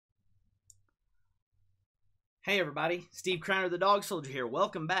Hey everybody, Steve Crowner the Dog Soldier here.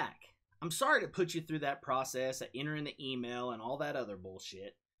 Welcome back. I'm sorry to put you through that process of entering the email and all that other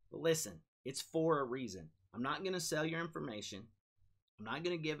bullshit. But listen, it's for a reason. I'm not going to sell your information. I'm not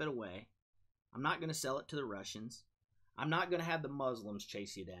going to give it away. I'm not going to sell it to the Russians. I'm not going to have the Muslims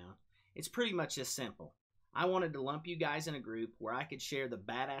chase you down. It's pretty much this simple. I wanted to lump you guys in a group where I could share the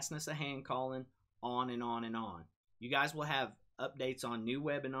badassness of hand calling on and on and on. You guys will have updates on new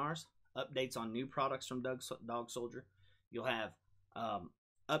webinars, updates on new products from Dog Soldier. You'll have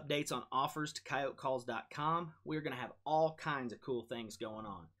updates on offers to coyotecalls.com. We're going to have all kinds of cool things going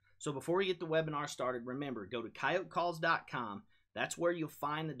on. So before we get the webinar started, remember, go to coyotecalls.com. That's where you'll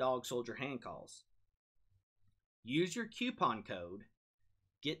find the Dog Soldier hand calls. Use your coupon code.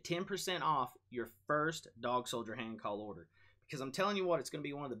 Get 10% off your first Dog Soldier hand call order. Because I'm telling you what, it's going to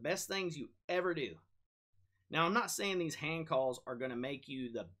be one of the best things you ever do. Now, I'm not saying these hand calls are going to make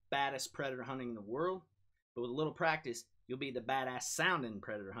you the baddest predator hunter in the world, but with a little practice, you'll be the badass sounding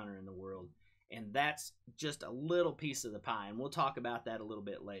predator hunter in the world. And that's just a little piece of the pie, and we'll talk about that a little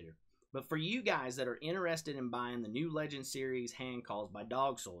bit later. But for you guys that are interested in buying the new Legend Series hand calls by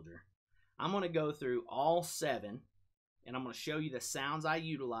Dog Soldier, I'm going to go through all 7, and I'm going to show you the sounds I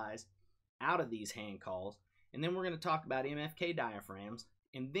utilize out of these hand calls. And then we're going to talk about MFK diaphragms.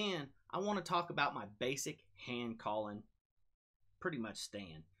 And then I want to talk about my basic hand calling pretty much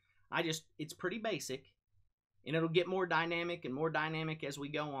stand. It's pretty basic, and it'll get more dynamic and more dynamic as we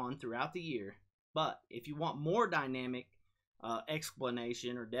go on throughout the year. But if you want more dynamic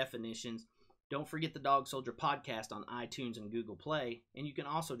explanation or definitions, don't forget the Dog Soldier podcast on iTunes and Google Play. And you can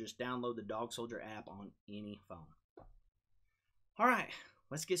also just download the Dog Soldier app on any phone. All right,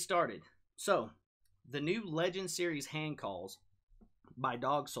 let's get started. So, the new Legend Series hand calls by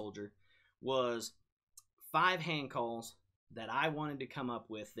Dog Soldier was 5 hand calls that I wanted to come up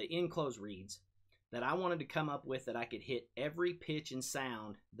with, the enclosed reads, that I wanted to come up with that I could hit every pitch and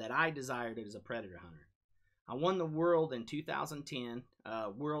sound that I desired as a predator hunter. I won the world in 2010,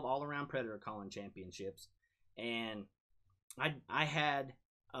 World All-Around Predator Calling Championships, and I had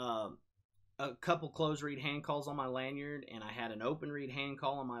a couple closed read hand calls on my lanyard, and I had an open read hand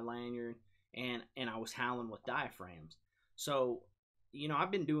call on my lanyard, and I was howling with diaphragms. So, you know,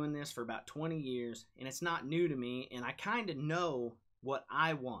 I've been doing this for about 20 years, and it's not new to me, and I kind of know what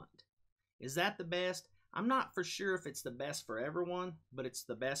I want. Is that the best? I'm not for sure if it's the best for everyone, but it's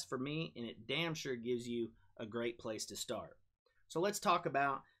the best for me, and it damn sure gives you a great place to start. So let's talk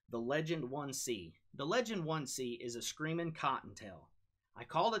about the Legend 1C. The Legend 1C is a screaming cottontail. I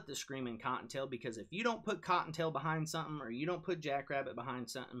called it the screaming cottontail because if you don't put cottontail behind something, or you don't put jackrabbit behind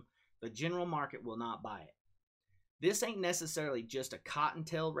something, the general market will not buy it. This ain't necessarily just a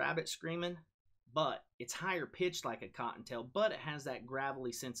cottontail rabbit screaming, but it's higher pitched like a cottontail, but it has that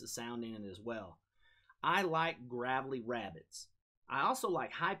gravelly sense of sound in it as well. I like gravelly rabbits. I also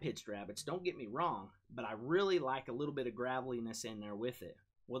like high-pitched rabbits, don't get me wrong, but I really like a little bit of graveliness in there with it.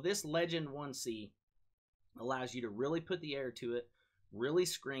 Well, this Legend 1C allows you to really put the air to it, really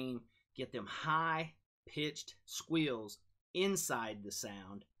scream, get them high-pitched squeals inside the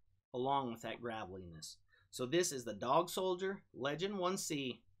sound, along with that graveliness. So this is the Dog Soldier Legend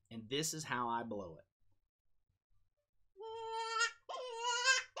 1C, and this is how I blow it.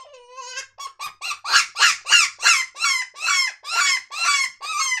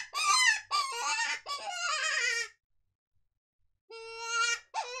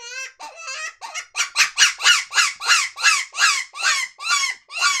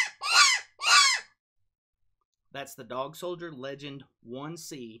 That's the Dog Soldier Legend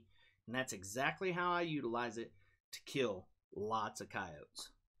 1C, and that's exactly how I utilize it to kill lots of coyotes.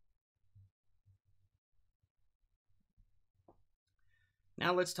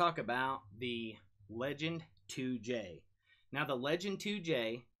 Now let's talk about the Legend 2J. Now the Legend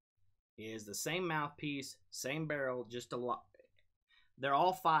 2J is the same mouthpiece, same barrel, just a lot. They're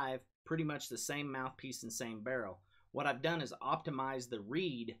all 5 pretty much the same mouthpiece and same barrel. What I've done is optimize the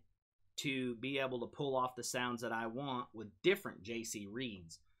reed to be able to pull off the sounds that I want with different JC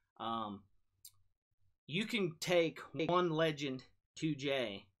reeds. You can take one Legend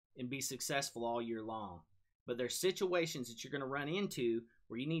 2J and be successful all year long, but there's situations that you're going to run into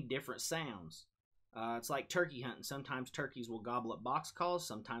where you need different sounds. It's like turkey hunting. Sometimes turkeys will gobble at box calls,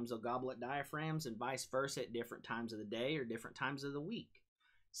 sometimes they'll gobble at diaphragms, and vice versa at different times of the day or different times of the week.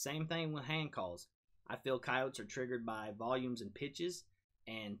 Same thing with hand calls. I feel coyotes are triggered by volumes and pitches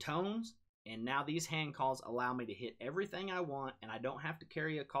and tones, and now these hand calls allow me to hit everything I want, and I don't have to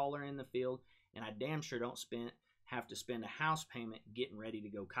carry a caller in the field, and I damn sure don't have to spend a house payment getting ready to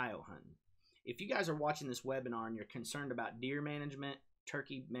go coyote hunting. If you guys are watching this webinar and you're concerned about deer management,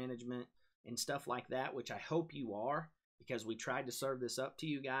 turkey management, and stuff like that, which I hope you are, because we tried to serve this up to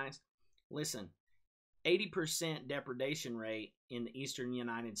you guys. Listen, 80% depredation rate in the eastern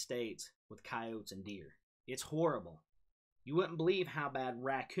United States with coyotes and deer. It's horrible. You wouldn't believe how bad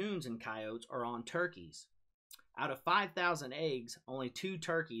raccoons and coyotes are on turkeys. Out of 5,000 eggs, only 2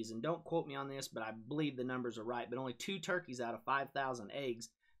 turkeys, and don't quote me on this, but I believe the numbers are right, but only 2 turkeys out of 5,000 eggs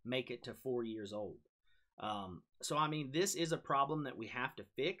make it to 4 years old. So, I mean, this is a problem that we have to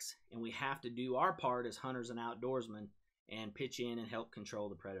fix, and we have to do our part as hunters and outdoorsmen and pitch in and help control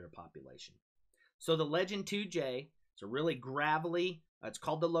the predator population. So the Legend 2J, it's a really gravelly, it's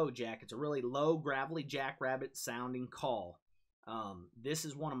called the low jack. It's a really low, gravelly jackrabbit sounding call. This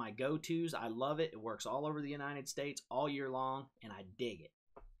is one of my go-tos. I love it. It works all over the United States all year long, and I dig it.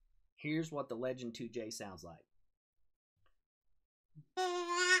 Here's what the Legend 2J sounds like.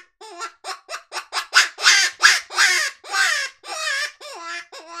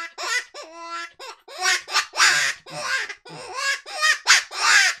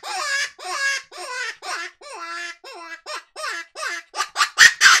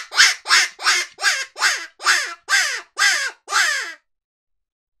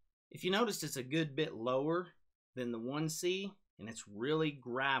 If you notice, it's a good bit lower than the 1C, and it's really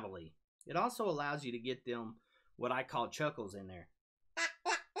gravelly. It also allows you to get them what I call chuckles in there.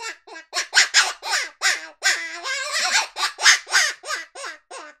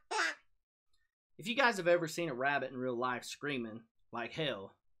 If you guys have ever seen a rabbit in real life screaming like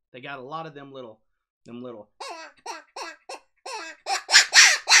hell, they got a lot of them little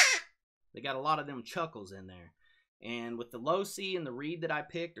they got a lot of them chuckles in there. And with the low C and the reed that I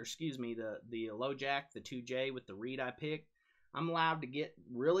picked, or excuse me, the low jack, the 2J with the reed I picked, I'm allowed to get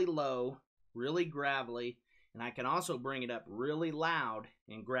really low, really gravelly, and I can also bring it up really loud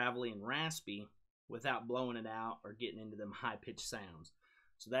and gravelly and raspy without blowing it out or getting into them high-pitched sounds.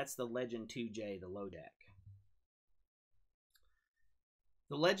 So that's the Legend 2J, the low jack.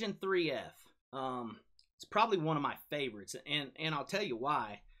 The Legend 3F, it's probably one of my favorites, and I'll tell you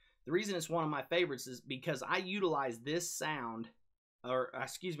why. The reason it's one of my favorites is because I utilize this sound, or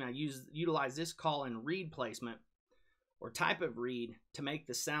excuse me, utilize this call and reed placement, or type of reed, to make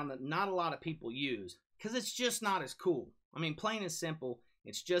the sound that not a lot of people use, because it's just not as cool. I mean, plain and simple,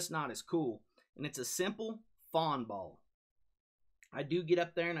 it's just not as cool, and it's a simple fawn ball. I do get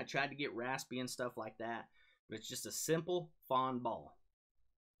up there and I tried to get raspy and stuff like that, but it's just a simple fawn ball.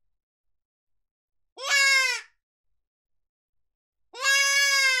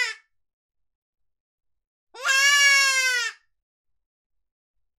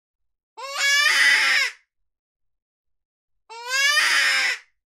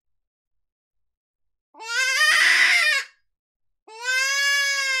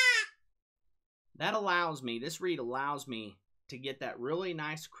 That allows me, this reed allows me to get that really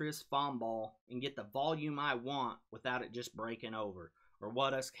nice crisp fawn ball and get the volume I want without it just breaking over, or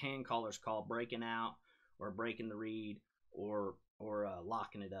what us hand callers call breaking out, or breaking the reed, or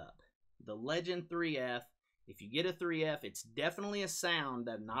locking it up. The Legend 3F, if you get a 3F, it's definitely a sound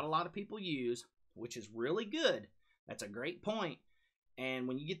that not a lot of people use, which is really good. That's a great point. And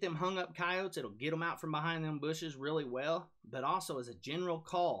when you get them hung up coyotes, it'll get them out from behind them bushes really well, but also as a general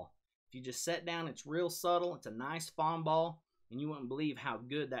call. If you just set down, it's real subtle, it's a nice fawn ball, and you wouldn't believe how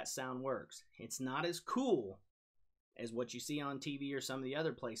good that sound works. It's not as cool as what you see on TV or some of the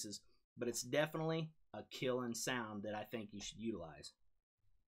other places, but it's definitely a killing sound that I think you should utilize.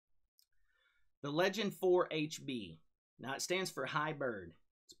 The Legend 4HB. Now it stands for high bird.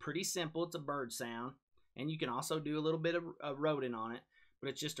 It's pretty simple, it's a bird sound, and you can also do a little bit of rodent on it, but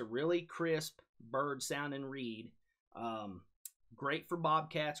it's just a really crisp bird sounding reed. Great for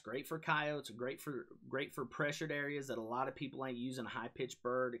bobcats, great for coyotes, great for pressured areas that a lot of people ain't using, high-pitched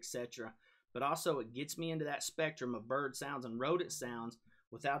bird, etc. But also it gets me into that spectrum of bird sounds and rodent sounds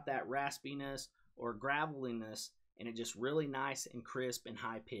without that raspiness or graveliness, and it just really nice and crisp and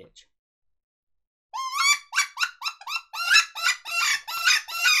high pitch.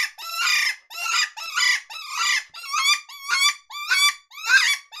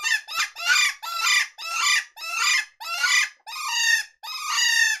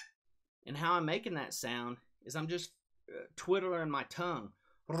 And how I'm making that sound is I'm just twiddling my tongue.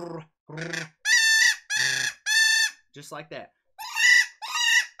 Just like that.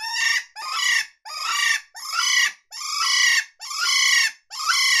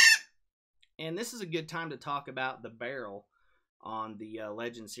 And this is a good time to talk about the barrel on the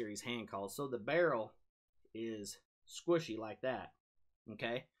Legend Series hand calls. So the barrel is squishy like that.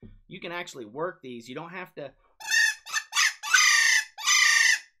 Okay? You can actually work these. You don't have to...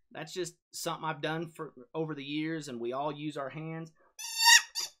 That's just something I've done for over the years, and we all use our hands.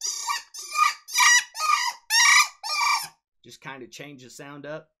 just kind of change the sound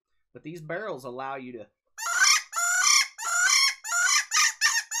up. But these barrels allow you to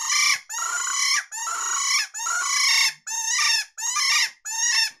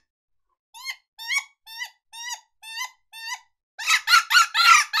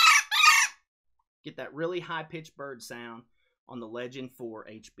get that really high-pitched bird sound on the Legend 4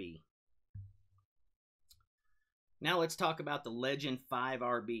 HB. Now let's talk about the Legend 5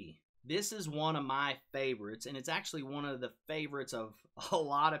 RB. This is one of my favorites, and it's actually one of the favorites of a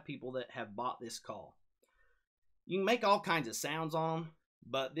lot of people that have bought this call. You can make all kinds of sounds on them,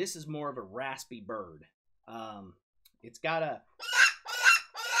 but this is more of a raspy bird. It's got a,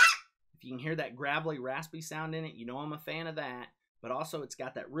 if you can hear that gravelly, raspy sound in it, you know I'm a fan of that. But also it's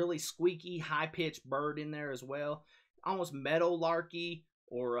got that really squeaky, high-pitched bird in there as well. Almost meadowlarky,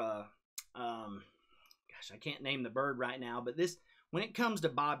 or, gosh, I can't name the bird right now. But this, when it comes to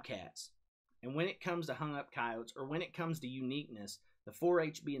bobcats, and when it comes to hung-up coyotes, or when it comes to uniqueness, the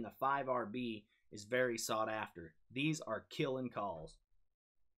 4HB and the 5RB is very sought after. These are killing calls.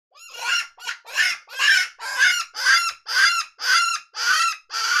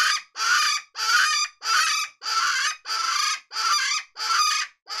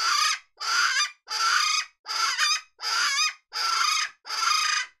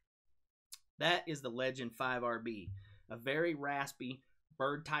 That is the Legend 5RB, a very raspy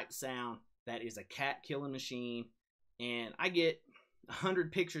bird-type sound that is a cat-killing machine. And I get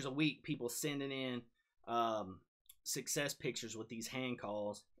 100 pictures a week, people sending in success pictures with these hand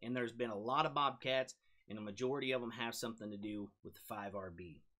calls. And there's been a lot of bobcats, and a majority of them have something to do with the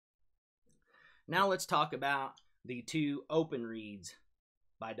 5RB. Now let's talk about the two open reeds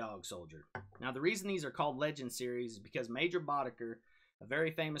by Dog Soldier. Now the reason these are called Legend Series is because Major Boddicker, a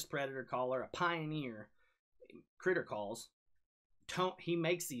very famous predator caller, a pioneer, critter calls, he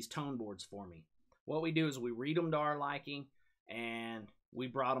makes these tone boards for me. What we do is we read them to our liking, and we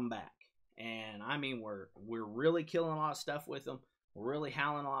brought them back. And I mean, we're really killing a lot of stuff with them. We're really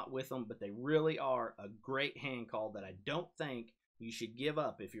howling a lot with them, but they really are a great hand call that I don't think you should give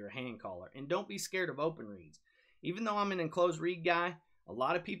up if you're a hand caller. And don't be scared of open reeds. Even though I'm an enclosed reed guy, a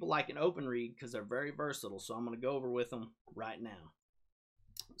lot of people like an open reed because they're very versatile. So I'm going to go over with them right now.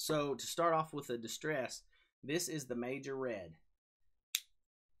 So to start off with the distress, this is the Major Red.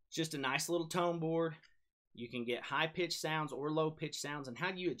 It's just a nice little tone board. You can get high-pitched sounds or low-pitched sounds. And how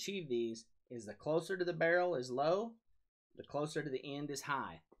do you achieve these is the closer to the barrel is low, the closer to the end is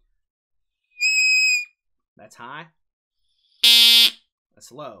high. That's high.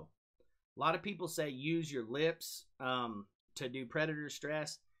 That's low. A lot of people say use your lips to do predator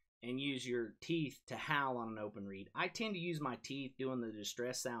stress and use your teeth to howl on an open reed. I tend to use my teeth doing the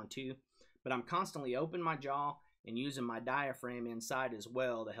distress sound too, but I'm constantly opening my jaw and using my diaphragm inside as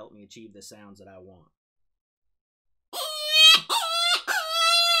well to help me achieve the sounds that I want.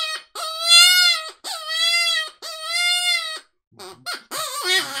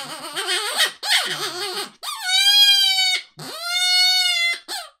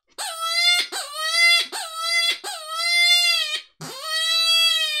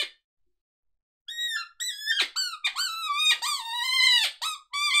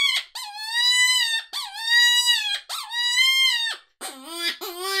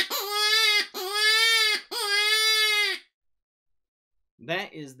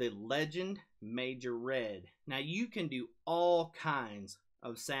 That is the Legend Major Red. Now you can do all kinds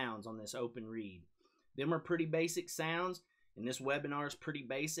of sounds on this open reed. Them are pretty basic sounds, and this webinar is pretty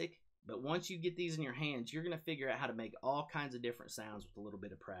basic, but once you get these in your hands, you're going to figure out how to make all kinds of different sounds with a little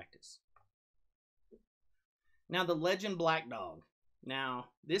bit of practice. Now the Legend Black Dog. Now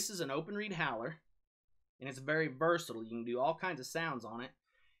this is an open reed howler, and it's very versatile. You can do all kinds of sounds on it,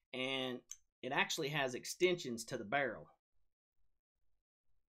 and it actually has extensions to the barrel.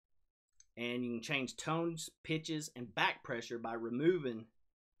 And you can change tones, pitches, and back pressure by removing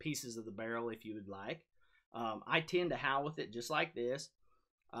pieces of the barrel if you would like. I tend to howl with it just like this.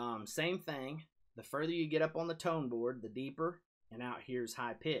 Same thing. The further you get up on the tone board, the deeper, and out here is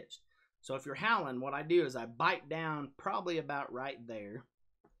high pitched. So if you're howling, what I do is I bite down probably about right there.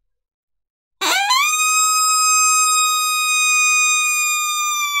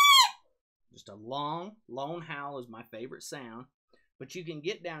 Just a long, lone howl is my favorite sound. But you can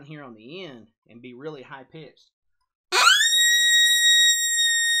get down here on the end and be really high pitched.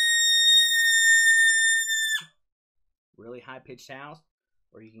 Really high pitched howls,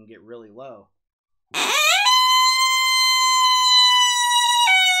 or you can get really low.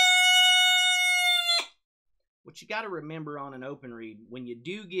 What you got to remember on an open reed, when you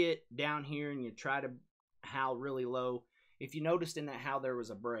do get down here and you try to howl really low, if you noticed in that howl there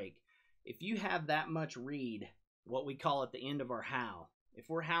was a break. If you have that much reed what we call at the end of our howl. If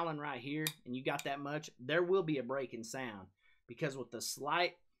we're howling right here and you got that much, there will be a break in sound, because with the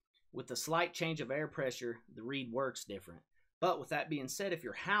slight change of air pressure, the reed works different. But with that being said, if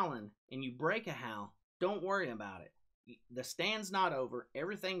you're howling and you break a howl, don't worry about it. The stand's not over.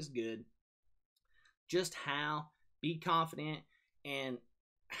 Everything's good. Just howl, be confident. And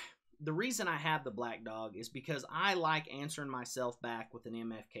the reason I have the black dog is because I like answering myself back with an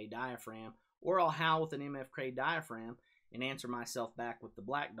MFK diaphragm, or I'll howl with an MFK diaphragm and answer myself back with the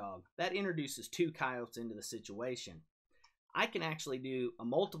black dog. That introduces two coyotes into the situation. I can actually do a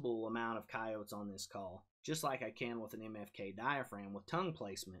multiple amount of coyotes on this call, just like I can with an MFK diaphragm with tongue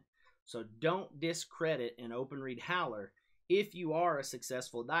placement. So don't discredit an open reed howler if you are a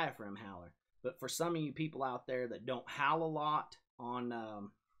successful diaphragm howler. But for some of you people out there that don't howl a lot on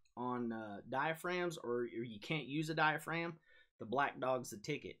diaphragms, or you can't use a diaphragm, the black dog's the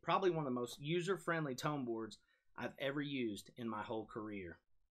ticket. Probably one of the most user-friendly tone boards I've ever used in my whole career.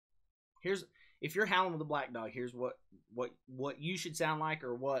 If you're howling with a black dog, here's what you should sound like,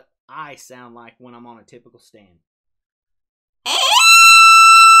 or what I sound like when I'm on a typical stand.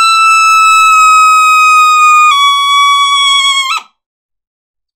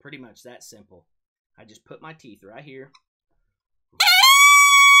 Pretty much that simple. I just put my teeth right here.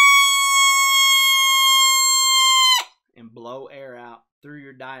 And blow air out through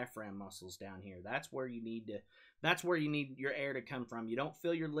your diaphragm muscles down here. That's where you need your air to come from. You don't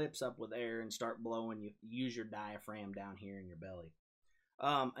fill your lips up with air and start blowing. You use your diaphragm down here in your belly.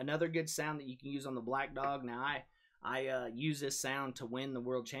 Another good sound that you can use on the black dog. Now I use this sound to win the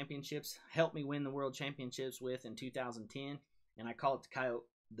world championships. Helped me win the world championships with in 2010, and I call it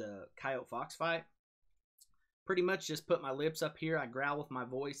the coyote fox fight. Pretty much just put my lips up here. I growl with my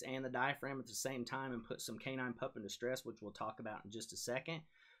voice and the diaphragm at the same time, and put some canine pup in distress, which we'll talk about in just a second.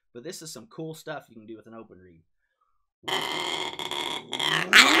 But this is some cool stuff you can do with an open reed.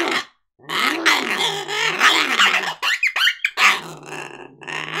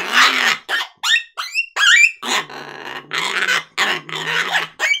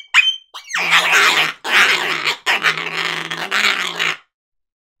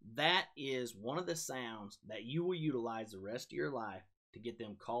 That is one of the sounds that you will utilize the rest of your life to get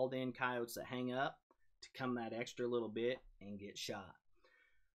them called in coyotes that hang up to come that extra little bit and get shot.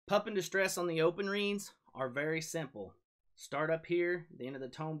 Pup in distress on the open reeds are very simple. Start up here, the end of the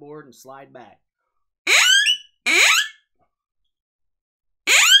tone board, and slide back.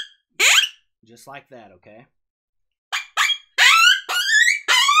 Just like that, okay?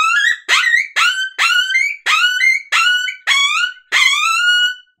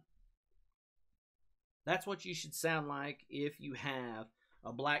 That's what you should sound like if you have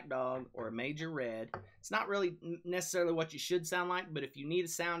a black dog or a major red. It's not really necessarily what you should sound like, but if you need a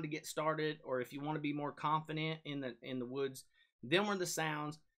sound to get started, or if you want to be more confident in the woods, them are the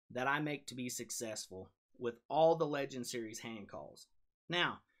sounds that I make to be successful with all the Legend Series hand calls.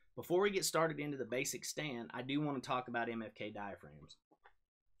 Now, before we get started into the basic stand, I do want to talk about MFK diaphragms.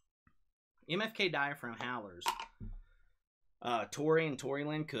 MFK diaphragm howlers, Tori and Tori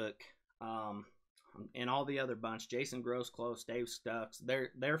Lynn Cook, and all the other bunch, Jason Grossclose, Dave Stucks,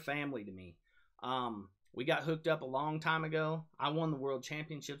 they're family to me. We got hooked up a long time ago. I won the world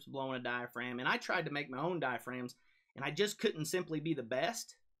championships blowing a diaphragm, and I tried to make my own diaphragms, and I just couldn't simply be the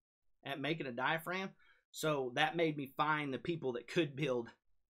best at making a diaphragm. So that made me find the people that could build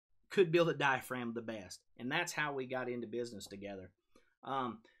a diaphragm the best, and that's how we got into business together.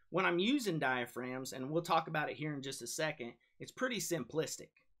 When I'm using diaphragms, and we'll talk about it here in just a second, it's pretty simplistic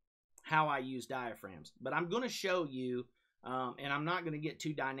how I use diaphragms, but I'm going to show you, and I'm not going to get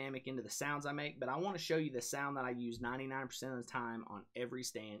too dynamic into the sounds I make, but I want to show you the sound that I use 99% of the time on every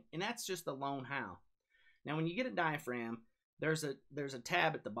stand, and that's just the lone howl. Now, when you get a diaphragm, there's a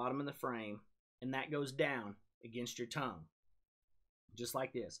tab at the bottom of the frame, and that goes down against your tongue, just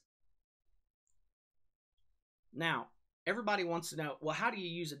like this. Now, everybody wants to know, well, how do you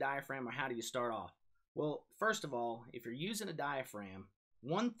use a diaphragm, or how do you start off? Well, first of all, if you're using a diaphragm,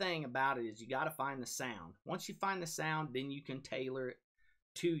 one thing about it is you got to find the sound. Once you find the sound, then you can tailor it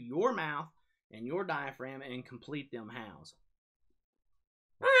to your mouth and your diaphragm and complete them howls.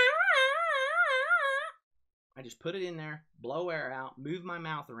 I just put it in there, blow air out, move my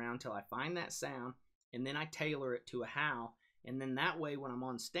mouth around until I find that sound, and then I tailor it to a howl. And then that way, when I'm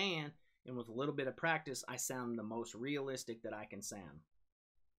on stand and with a little bit of practice, I sound the most realistic that I can sound.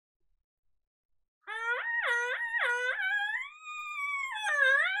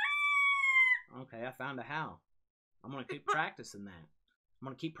 Okay, I found a howl. I'm going to keep practicing that. I'm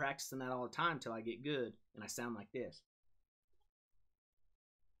going to keep practicing that all the time until I get good and I sound like this.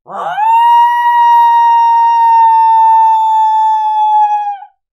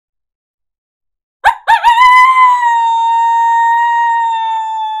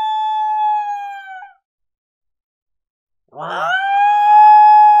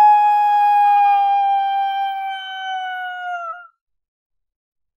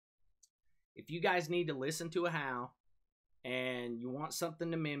 guys need to listen to a howl and you want something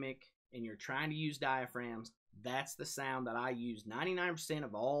to mimic and you're trying to use diaphragms, that's the sound that I use 99%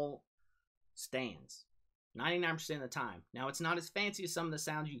 of all stands. 99% of the time. Now, it's not as fancy as some of the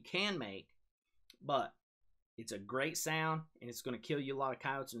sounds you can make, but it's a great sound, and it's going to kill you a lot of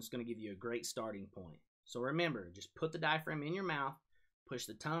coyotes, and it's going to give you a great starting point. So remember, just put the diaphragm in your mouth, push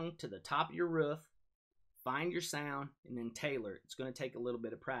the tongue to the top of your roof, find your sound, and then tailor it. It's going to take a little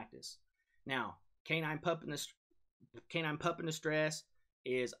bit of practice. Now, canine pup in the stress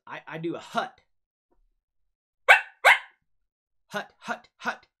is I do a hut. Hut, hut,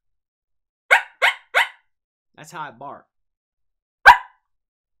 hut. That's how I bark.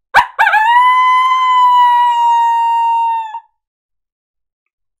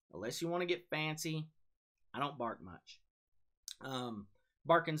 Unless you want to get fancy, I don't bark much.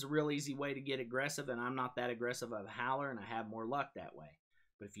 Barking's a real easy way to get aggressive, and I'm not that aggressive of a howler, and I have more luck that way.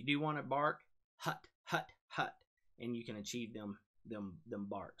 But if you do want to bark, hut, hut, hut, and you can achieve them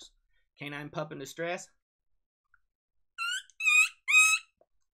barks. Canine pup in distress.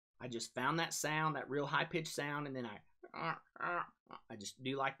 I just found that sound, that real high-pitched sound, and then I just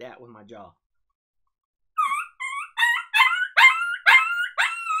do like that with my jaw.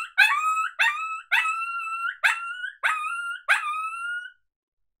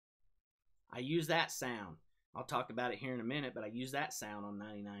 I use that sound. I'll talk about it here in a minute, but I use that sound on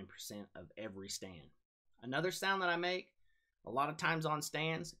 99% of every stand. Another sound that I make a lot of times on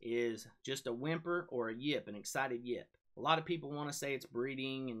stands is just a whimper or a yip, an excited yip. A lot of people want to say it's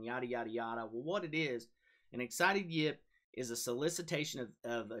breeding and yada, yada, yada. Well, what it is, an excited yip is a solicitation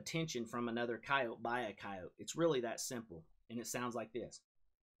of attention from another coyote by a coyote. It's really that simple, and it sounds like this.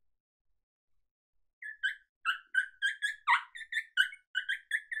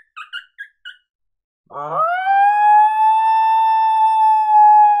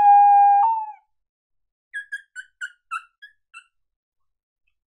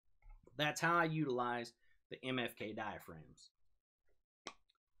 That's how I utilize the MFK diaphragms.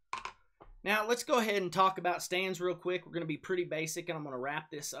 Now, let's go ahead and talk about stands real quick. We're going to be pretty basic, and I'm going to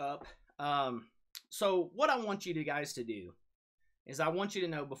wrap this up. So what I want you guys to do is I want you to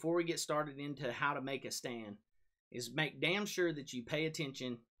know, before we get started into how to make a stand, is make damn sure that you pay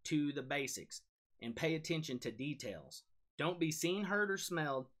attention to the basics and pay attention to details. Don't be seen, heard, or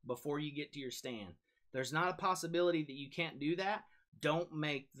smelled before you get to your stand. There's not a possibility that you can't do that. Don't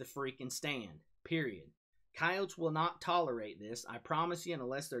make the freaking stand, period. Coyotes will not tolerate this, I promise you, and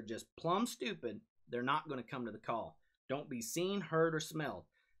unless they're just plumb stupid, they're not going to come to the call. Don't be seen, heard, or smelled.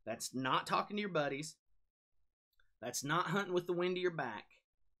 That's not talking to your buddies. That's not hunting with the wind to your back.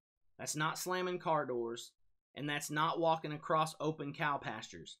 That's not slamming car doors. And that's not walking across open cow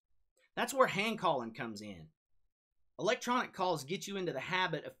pastures. That's where hand calling comes in. Electronic calls get you into the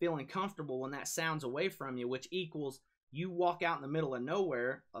habit of feeling comfortable when that sound's away from you, which equals you walk out in the middle of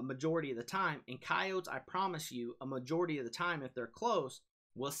nowhere a majority of the time, and coyotes, I promise you, a majority of the time, if they're close,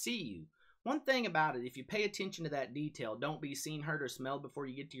 will see you. One thing about it, if you pay attention to that detail, don't be seen, heard, or smelled before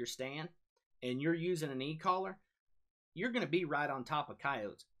you get to your stand, and you're using an e-collar, you're going to be right on top of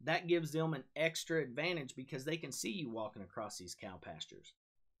coyotes. That gives them an extra advantage because they can see you walking across these cow pastures.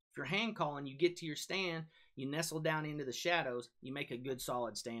 If you're hand calling, you get to your stand, you nestle down into the shadows, you make a good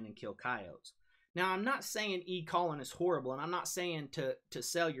solid stand and kill coyotes. Now, I'm not saying e-calling is horrible, and I'm not saying to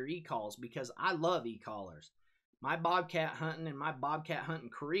sell your e-calls, because I love e-collars. My bobcat hunting and my bobcat hunting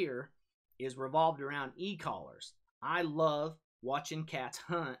career is revolved around e-collars. I love watching cats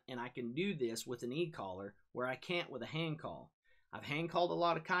hunt, and I can do this with an e-collar where I can't with a hand call. I've hand called a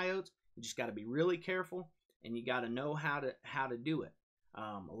lot of coyotes. You just got to be really careful, and you got to know how to do it.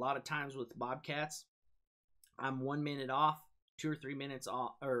 A lot of times with bobcats, I'm 1 minute off, 2 or 3 minutes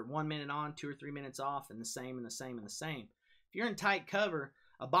off, or 1 minute on, 2 or 3 minutes off, and the same and the same and the same. If you're in tight cover,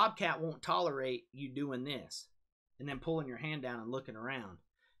 a bobcat won't tolerate you doing this and then pulling your hand down and looking around.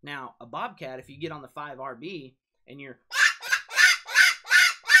 Now, a bobcat, if you get on the 5RB and you're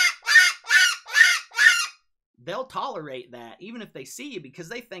they'll tolerate that even if they see you because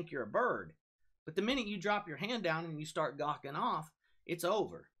they think you're a bird. But the minute you drop your hand down and you start gawking off, it's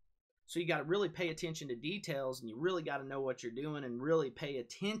over. So you got to really pay attention to details, and you really got to know what you're doing and really pay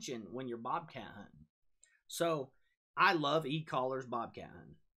attention when you're bobcat hunting. So I love e-collars bobcat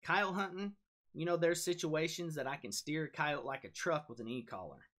hunting. Coyote hunting, you know, there's situations that I can steer a coyote like a truck with an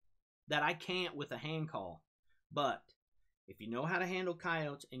e-collar that I can't with a hand call. But if you know how to handle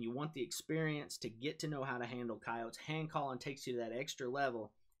coyotes and you want the experience to get to know how to handle coyotes, hand calling takes you to that extra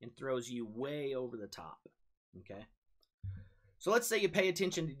level and throws you way over the top. Okay? So let's say you pay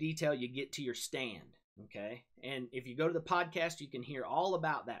attention to detail, you get to your stand, okay? And if you go to the podcast, you can hear all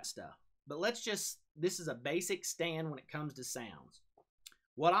about that stuff. But this is a basic stand when it comes to sounds.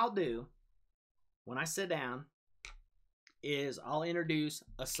 What I'll do when I sit down is I'll introduce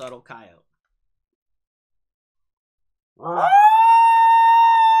a subtle coyote.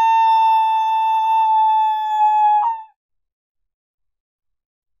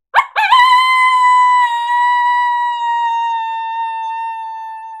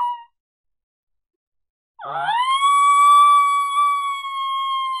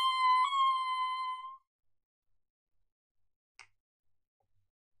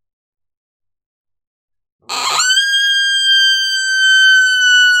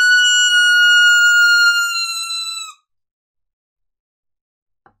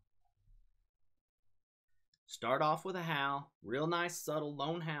 Start off with a howl, real nice, subtle,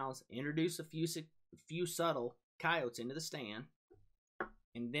 lone howls. Introduce a few subtle coyotes into the stand,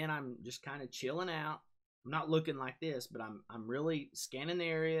 and then I'm just kind of chilling out. I'm not looking like this, but I'm really scanning the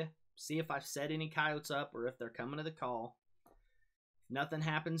area, see if I've set any coyotes up or if they're coming to the call. If nothing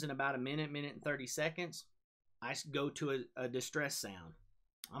happens in about a minute and 30 seconds, I go to a distress sound.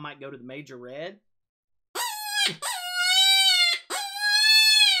 I might go to the major red.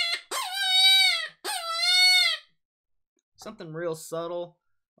 Something real subtle,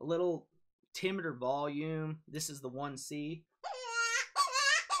 a little timider volume. This is the 1C.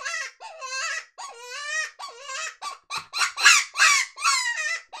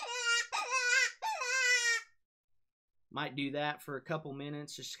 Might do that for a couple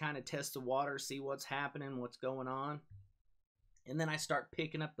minutes, just kind of test the water, see what's happening, what's going on. And then I start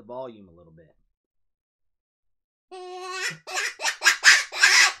picking up the volume a little bit.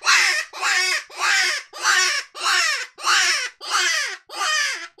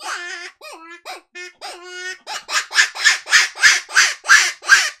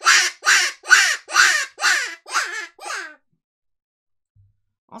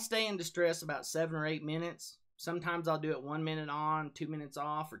 I'll stay in distress about 7 or 8 minutes. Sometimes I'll do it 1 minute on, 2 minutes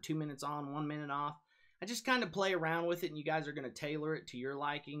off, or 2 minutes on, 1 minute off. I just kind of play around with it, and you guys are going to tailor it to your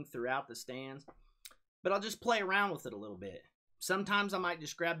liking throughout the stands. But I'll just play around with it a little bit. Sometimes I might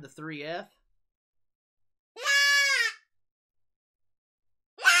just grab the 3F.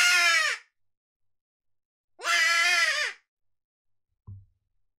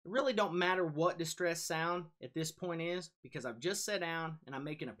 It really don't matter what distress sound at this point is, because I've just sat down and I'm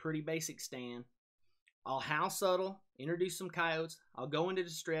making a pretty basic stand. I'll howl subtle, introduce some coyotes. I'll go into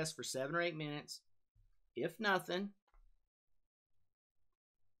distress for 7 or 8 minutes. If nothing,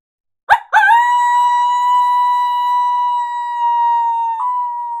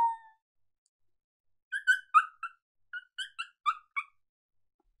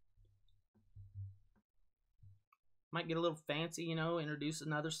 might get a little fancy, introduce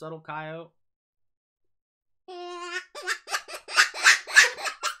another subtle coyote.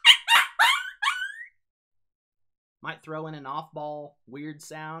 Might throw in an off-ball weird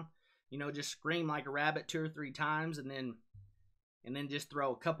sound, just scream like a rabbit 2 or 3 times, and then just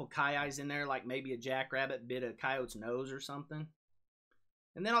throw a couple coyotes in there, like maybe a jackrabbit bit a coyote's nose or something.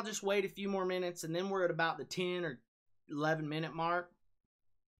 And then I'll just wait a few more minutes, and then we're at about the 10 or 11 minute mark.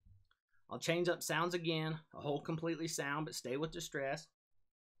 I'll change up sounds again, a whole completely sound, but stay with distress.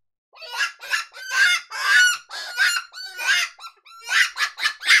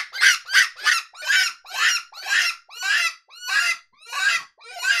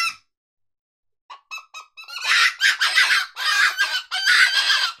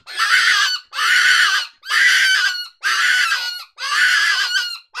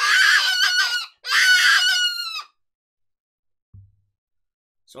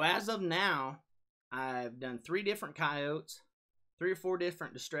 So as of now, I've done 3 different coyotes, 3 or 4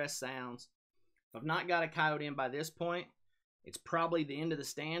 different distress sounds. If I've not got a coyote in by this point, it's probably the end of the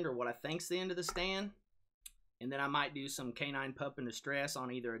stand, or what I think's the end of the stand. And then I might do some canine pup in distress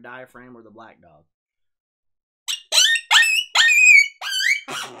on either a diaphragm or the black dog.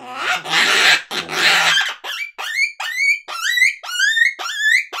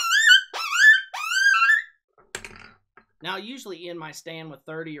 Now, I usually end my stand with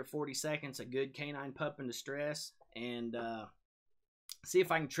 30 or 40 seconds of good canine pup in distress, and see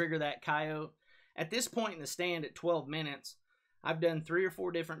if I can trigger that coyote. At this point in the stand at 12 minutes, I've done 3 or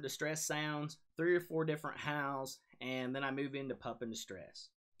 4 different distress sounds, 3 or 4 different howls, and then I move into pup in distress.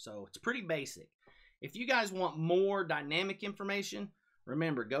 So it's pretty basic. If you guys want more dynamic information,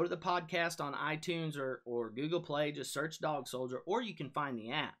 remember, go to the podcast on iTunes or Google Play, just search Dog Soldier, or you can find the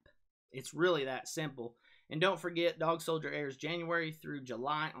app. It's really that simple. And don't forget, Dog Soldier airs January through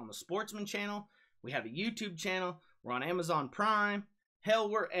July on the Sportsman channel. We have a YouTube channel. We're on Amazon Prime. Hell,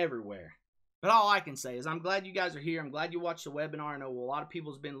 we're everywhere. But all I can say is I'm glad you guys are here. I'm glad you watched the webinar. I know a lot of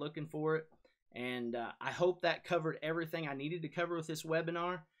people's been looking for it. And I hope that covered everything I needed to cover with this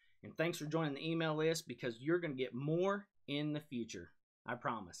webinar. And thanks for joining the email list, because you're going to get more in the future. I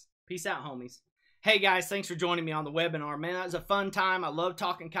promise. Peace out, homies. Hey guys, thanks for joining me on the webinar. Man, that was a fun time. I love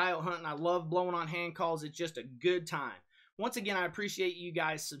talking coyote hunting. I love blowing on hand calls. It's just a good time. Once again, I appreciate you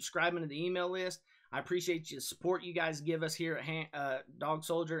guys subscribing to the email list. I appreciate the support you guys give us here at Dog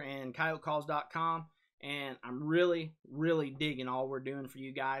Soldier and coyotecalls.com. And I'm really, really digging all we're doing for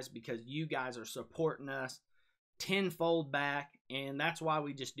you guys, because you guys are supporting us tenfold back. And that's why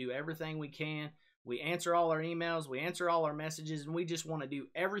we just do everything we can. We answer all our emails, we answer all our messages, and we just want to do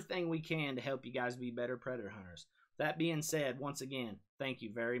everything we can to help you guys be better predator hunters. That being said, once again, thank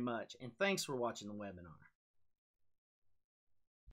you very much. And thanks for watching the webinar.